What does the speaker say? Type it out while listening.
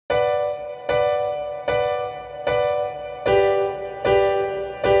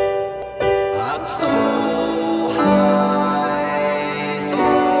I'm so high, so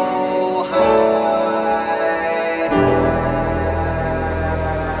high.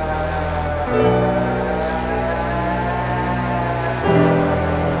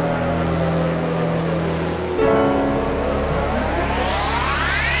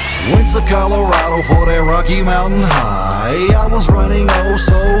 Went to Colorado for that Rocky Mountain High. I was running oh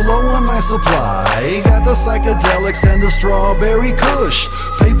so low on my supply. Got the psychedelics and the strawberry kush,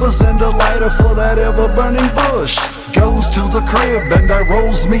 papers and a lighter for that ever-burning bush. Goes to the crib and I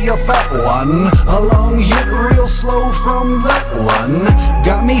rolls me a fat one. A long hit real slow from that one.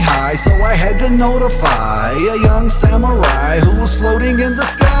 Got me high so I had to notify a young samurai who was floating in the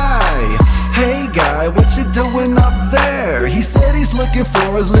sky. Hey guy, what you doing up there? He said he's looking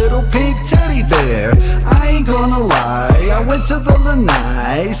for his little pink teddy bear. I ain't gonna lie, I went to the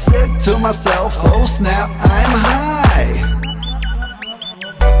lanai, said to myself, oh snap, I'm high.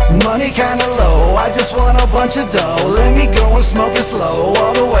 Money kinda low, I just want a bunch of dough. Let me go and smoke it slow,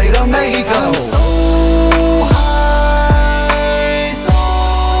 all the way to Mexico. I'm so high, so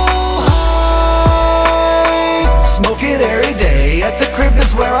high. Smoke it every day, at the crib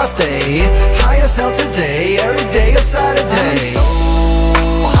is where I stay. High as hell today, every day is Saturday. I'm so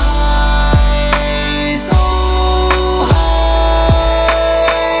high, so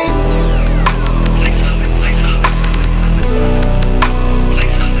high. Blaze up, blaze up.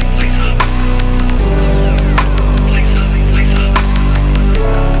 Blaze up, blaze up. Blaze up, blaze up.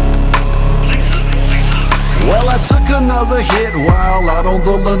 Blaze up, blaze up. Well, I took another hit while out on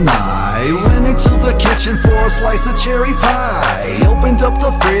the lanai. Went into the kitchen for a slice of cherry pie. Opened up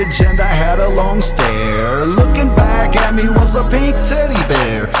the fridge and I had a long stare. Looking back at me was a pink teddy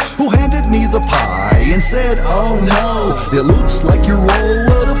bear who handed me the pie and said, oh no, it looks like you roll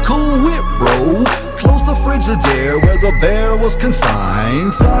out of Kool Whip Bro. Closed the Frigidaire where the bear was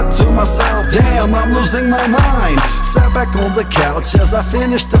confined. Thought to myself, damn, I'm losing my mind. Sat back on the couch as I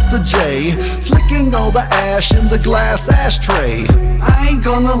finished up the J, flicking all the ash in the glass ashtray. I ain't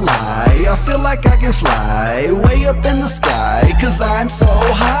gonna lie, I feel like I can fly way up in the sky, cause I'm so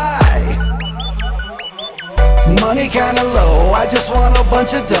high. Money kinda low, I just want a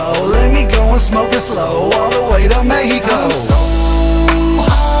bunch of dough. Let me go and smoke it slow, all the way to Mexico. I'm so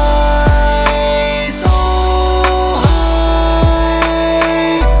high, so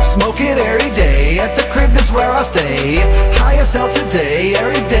high. Smoke it every day, at the crib is where I stay. High as hell today,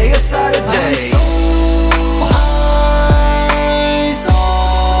 every day is Saturday. I'm so high, so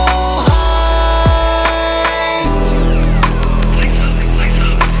high. Blaze up, blaze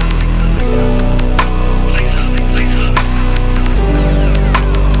up. Blaze up, blaze up.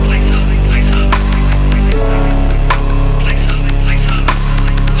 Blaze up, blaze up. Blaze up, blaze up.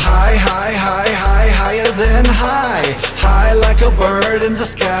 high, high, high, high, higher than high. High like a bird in the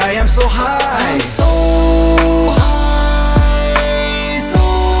sky, I'm so high. I'm so high, so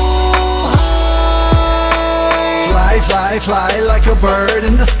high. Fly, fly, fly like a bird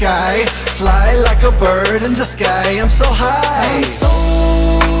in the sky. Fly like a bird in the sky, I'm so high. I'm so